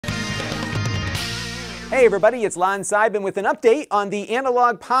Hey everybody, it's Lon.TV with an update on the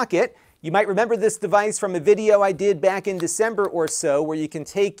Analogue Pocket. You might remember this device from a video I did back in December or so, where you can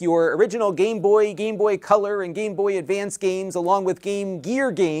take your original Game Boy, Game Boy Color, and Game Boy Advance games along with Game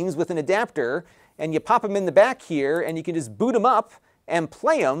Gear games with an adapter, and you pop them in the back here and you can just boot them up and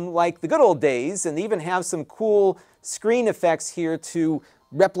play them like the good old days, and they even have some cool screen effects here to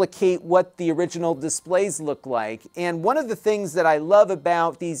replicate what the original displays look like. And one of the things that I love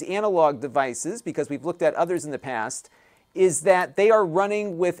about these analog devices, because we've looked at others in the past, is that they are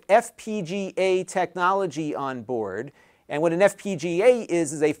running with FPGA technology on board. And what an FPGA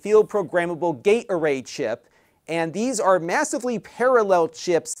is a field programmable gate array chip. And these are massively parallel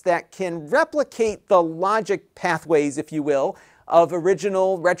chips that can replicate the logic pathways, if you will, of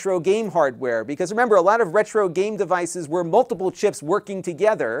original retro game hardware. Because remember, a lot of retro game devices were multiple chips working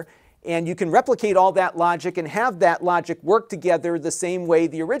together, and you can replicate all that logic and have that logic work together the same way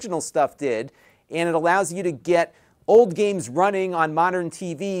the original stuff did. And it allows you to get old games running on modern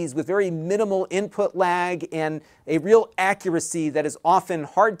TVs with very minimal input lag and a real accuracy that is often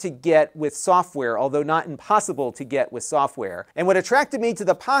hard to get with software, although not impossible to get with software. And what attracted me to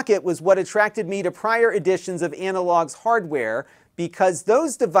the Pocket was what attracted me to prior editions of Analogue's hardware, because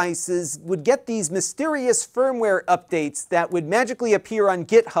those devices would get these mysterious firmware updates that would magically appear on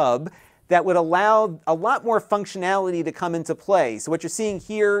GitHub that would allow a lot more functionality to come into play. So what you're seeing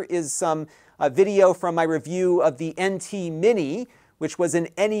here is some video from my review of the NT Mini, which was an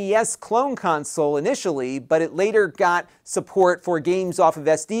NES clone console initially, but it later got support for games off of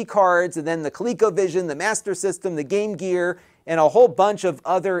SD cards, and then the ColecoVision, the Master System, the Game Gear, and a whole bunch of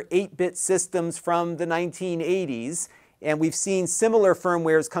other 8-bit systems from the 1980s. And we've seen similar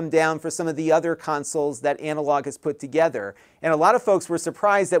firmwares come down for some of the other consoles that Analogue has put together. And a lot of folks were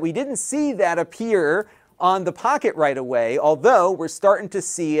surprised that we didn't see that appear on the Pocket right away, although we're starting to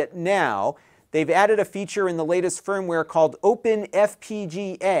see it now. They've added a feature in the latest firmware called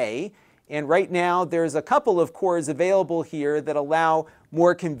OpenFPGA, and right now there's a couple of cores available here that allow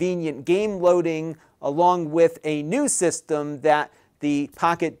more convenient game loading, along with a new system that the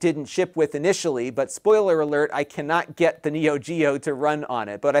Pocket didn't ship with initially, but spoiler alert, I cannot get the NeoGeo to run on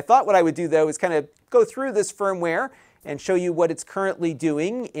it. But I thought what I would do though is kind of go through this firmware and show you what it's currently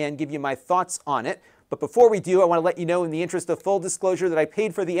doing and give you my thoughts on it. But before we do, I want to let you know, in the interest of full disclosure, that I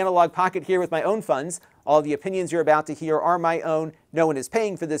paid for the Analogue Pocket here with my own funds. All the opinions you're about to hear are my own. No one is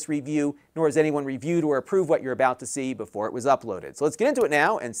paying for this review, nor has anyone reviewed or approved what you're about to see before it was uploaded. So let's get into it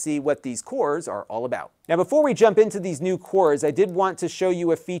now and see what these cores are all about. Now, before we jump into these new cores, I did want to show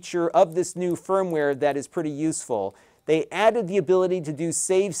you a feature of this new firmware that is pretty useful. They added the ability to do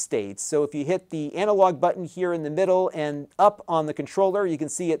save states. So if you hit the analog button here in the middle and up on the controller, you can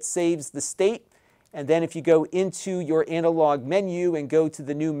see it saves the state. And then if you go into your analog menu and go to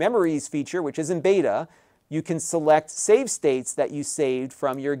the new memories feature, which is in beta, you can select save states that you saved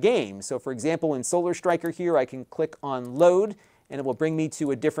from your game. So for example, in Solar Striker here, I can click on load, and it will bring me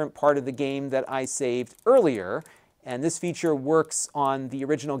to a different part of the game that I saved earlier. And this feature works on the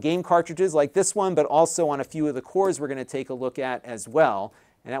original game cartridges like this one, but also on a few of the cores we're going to take a look at as well.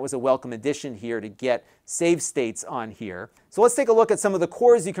 And that was a welcome addition here to get save states on here. So let's take a look at some of the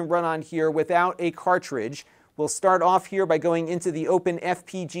cores you can run on here without a cartridge. We'll start off here by going into the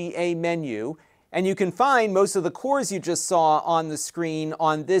OpenFPGA menu. And you can find most of the cores you just saw on the screen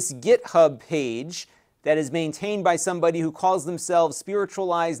on this GitHub page that is maintained by somebody who calls themselves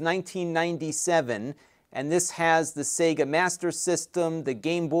Spiritualized 1997. And this has the Sega Master System, the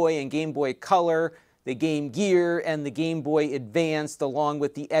Game Boy and Game Boy Color, the Game Gear, and the Game Boy Advanced, along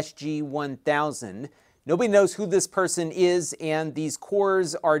with the SG-1000. Nobody knows who this person is, and these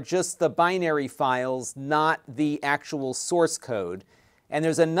cores are just the binary files, not the actual source code. And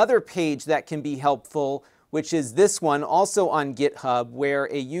there's another page that can be helpful, which is this one, also on GitHub, where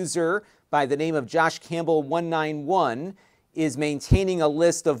a user by the name of Josh Campbell 191 is maintaining a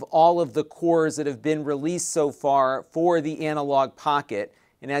list of all of the cores that have been released so far for the Analogue Pocket.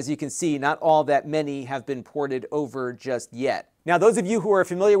 And as you can see, not all that many have been ported over just yet. Now, those of you who are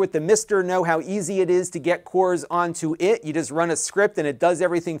familiar with the Mister know how easy it is to get cores onto it. You just run a script and it does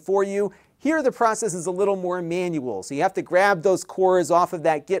everything for you. Here, the process is a little more manual. So you have to grab those cores off of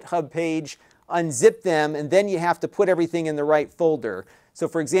that GitHub page, unzip them, and then you have to put everything in the right folder. So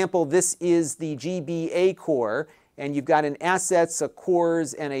for example, this is the GBA core, and you've got an assets, a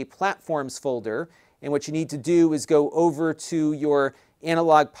cores, and a platforms folder. And what you need to do is go over to your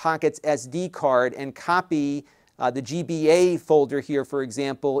Analogue Pocket's SD card and copy the GBA folder here, for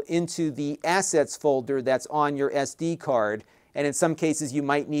example, into the assets folder that's on your SD card. And in some cases, you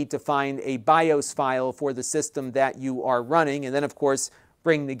might need to find a BIOS file for the system that you are running. And then, of course,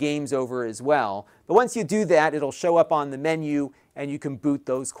 bring the games over as well. But once you do that, it'll show up on the menu and you can boot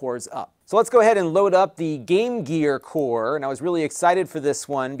those cores up. So let's go ahead and load up the Game Gear core. And I was really excited for this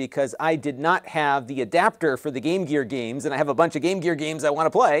one because I did not have the adapter for the Game Gear games, and I have a bunch of Game Gear games I want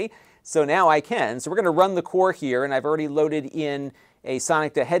to play. So now I can. So we're going to run the core here, and I've already loaded in a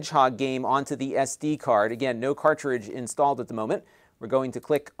Sonic the Hedgehog game onto the SD card. Again, no cartridge installed at the moment. We're going to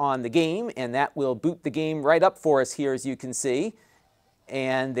click on the game, and that will boot the game right up for us here, as you can see.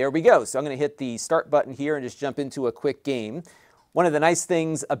 And there we go. So I'm going to hit the start button here and just jump into a quick game. One of the nice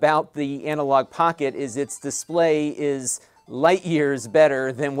things about the Analogue Pocket is its display is light years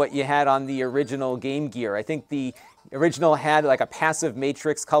better than what you had on the original Game Gear. I think the original had like a passive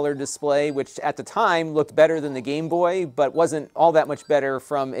matrix color display, which at the time looked better than the Game Boy, but wasn't all that much better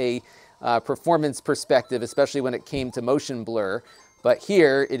from a performance perspective, especially when it came to motion blur. But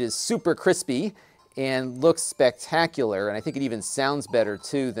here it is super crispy and looks spectacular, and I think it even sounds better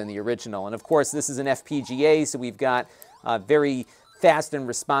too than the original. And of course this is an FPGA, so we've got very fast and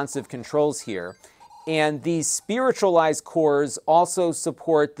responsive controls here. And these spiritualized cores also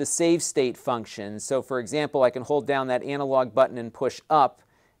support the save state function. So for example, I can hold down that analog button and push up,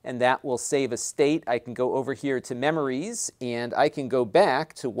 and that will save a state. I can go over here to memories, and I can go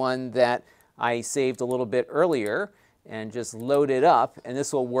back to one that I saved a little bit earlier and just load it up, and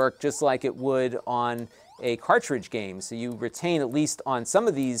this will work just like it would on a cartridge game. So you retain, at least on some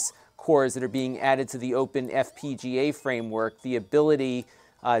of these cores that are being added to the OpenFPGA framework, the ability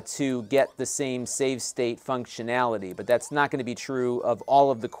to get the same save state functionality, but that's not going to be true of all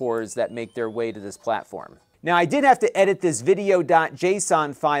of the cores that make their way to this platform. Now, I did have to edit this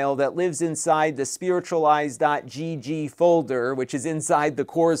video.json file that lives inside the spiritualized.gg folder, which is inside the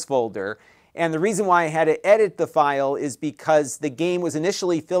cores folder. And the reason why I had to edit the file is because the game was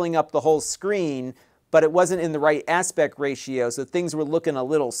initially filling up the whole screen, but it wasn't in the right aspect ratio, so things were looking a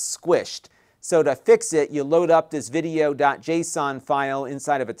little squished. So to fix it, you load up this video.json file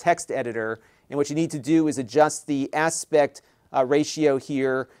inside of a text editor, and what you need to do is adjust the aspect ratio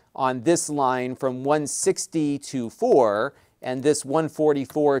here on this line from 160 to 4, and this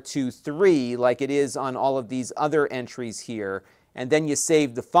 144 to 3, like it is on all of these other entries here. And then you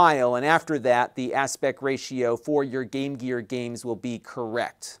save the file, and after that, the aspect ratio for your Game Gear games will be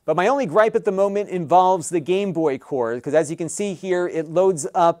correct. But my only gripe at the moment involves the Game Boy core, because as you can see here, it loads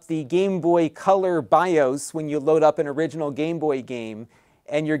up the Game Boy Color BIOS when you load up an original Game Boy game,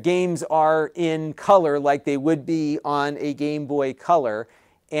 and your games are in color like they would be on a Game Boy Color,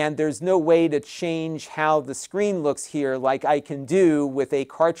 and there's no way to change how the screen looks here like I can do with a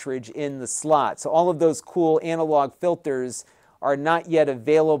cartridge in the slot. So all of those cool analog filters are not yet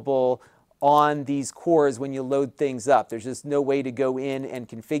available on these cores when you load things up. There's just no way to go in and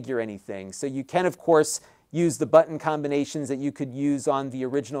configure anything. So you can, of course, use the button combinations that you could use on the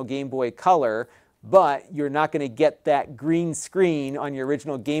original Game Boy Color, but you're not going to get that green screen on your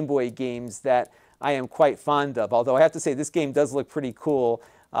original Game Boy games that I am quite fond of. Although I have to say, this game does look pretty cool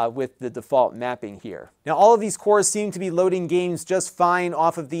with the default mapping here. Now, all of these cores seem to be loading games just fine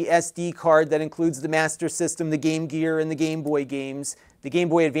off of the SD card that includes the Master System, the Game Gear, and the Game Boy games. The Game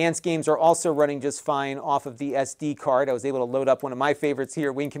Boy Advance games are also running just fine off of the SD card. I was able to load up one of my favorites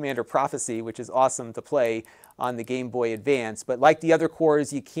here, Wing Commander Prophecy, which is awesome to play on the Game Boy Advance. But like the other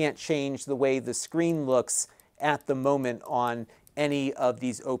cores, you can't change the way the screen looks at the moment on any of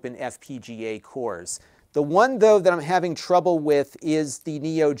these OpenFPGA cores. The one, though, that I'm having trouble with is the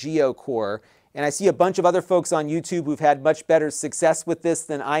NeoGeo core. And I see a bunch of other folks on YouTube who've had much better success with this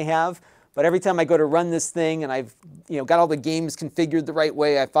than I have. But every time I go to run this thing and I've got all the games configured the right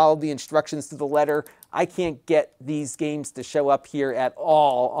way, I followed the instructions to the letter, I can't get these games to show up here at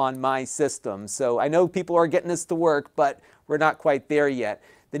all on my system. So I know people are getting this to work, but we're not quite there yet.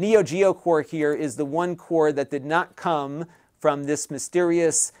 The NeoGeo core here is the one core that did not come from this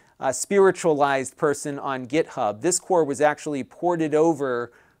mysterious spiritualized person on GitHub. This core was actually ported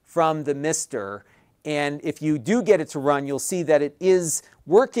over from the MiSTer, and if you do get it to run, you'll see that it is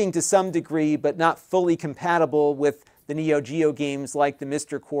working to some degree, but not fully compatible with the NeoGeo games like the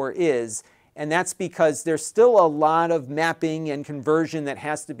MiSTer core is, and that's because there's still a lot of mapping and conversion that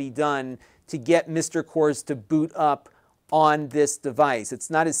has to be done to get MiSTer cores to boot up on this device. It's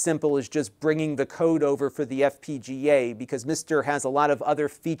not as simple as just bringing the code over for the FPGA, because MiSTer has a lot of other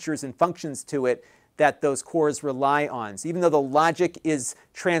features and functions to it that those cores rely on. So even though the logic is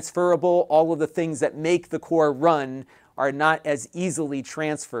transferable, all of the things that make the core run are not as easily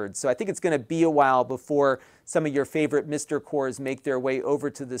transferred. So I think it's going to be a while before some of your favorite MiSTer cores make their way over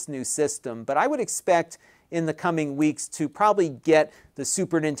to this new system. But I would expect in the coming weeks to probably get the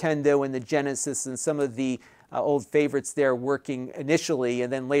Super Nintendo and the Genesis and some of the old favorites there working initially,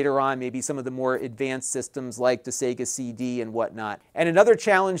 and then later on maybe some of the more advanced systems like the Sega CD and whatnot. And another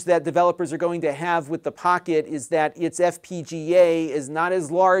challenge that developers are going to have with the Pocket is that its FPGA is not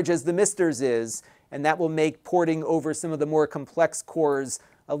as large as the MiSTer's is, and that will make porting over some of the more complex cores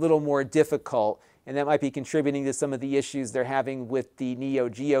a little more difficult. And that might be contributing to some of the issues they're having with the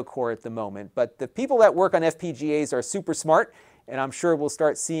NeoGeo core at the moment. But the people that work on FPGAs are super smart, and I'm sure we'll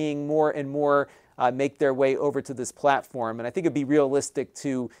start seeing more and more make their way over to this platform. And I think it'd be realistic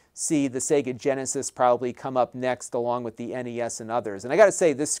to see the Sega Genesis probably come up next along with the NES and others. And I gotta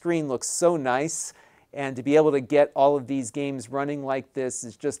say, this screen looks so nice, and to be able to get all of these games running like this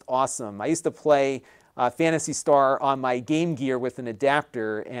is just awesome. I used to play Phantasy Star on my Game Gear with an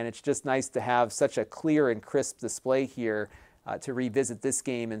adapter, and it's just nice to have such a clear and crisp display here to revisit this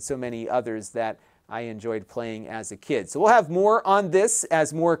game and so many others that I enjoyed playing as a kid. So we'll have more on this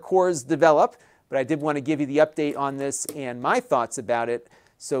as more cores develop, but I did want to give you the update on this and my thoughts about it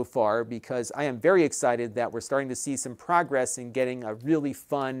so far, because I am very excited that we're starting to see some progress in getting a really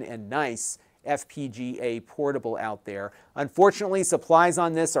fun and nice FPGA portable out there. Unfortunately, supplies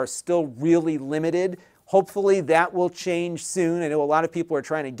on this are still really limited. Hopefully that will change soon. I know a lot of people are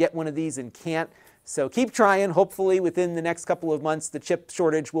trying to get one of these and can't. So keep trying. Hopefully within the next couple of months the chip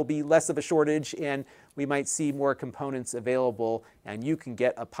shortage will be less of a shortage and we might see more components available and you can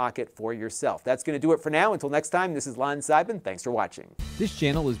get a Pocket for yourself. That's going to do it for now. Until next time, this is Lon.TV. Thanks for watching. This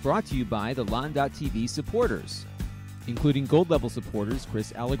channel is brought to you by the Lon.TV supporters, including gold level supporters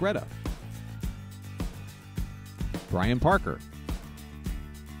Chris Allegretta, Brian Parker,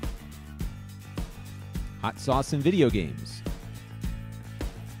 Hot Sauce and Video Games,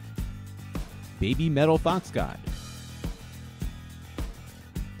 Baby Metal Fox God,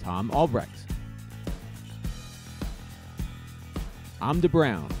 Tom Albrecht, Amda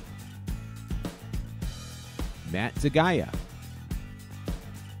Brown, Matt Zagaya,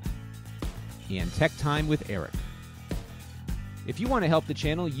 and Tech Time with Eric. If you want to help the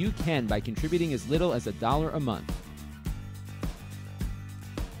channel, you can by contributing as little as $1 a month.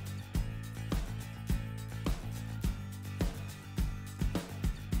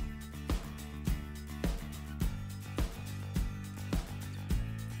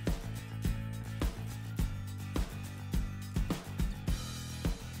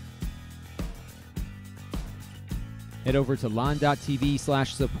 Head over to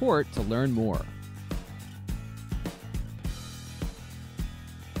lon.tv/support to learn more.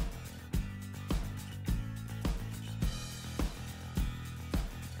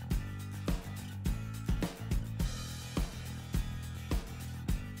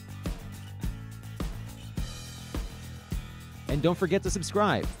 And don't forget to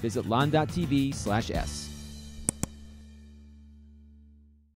subscribe. Visit lon.tv/s.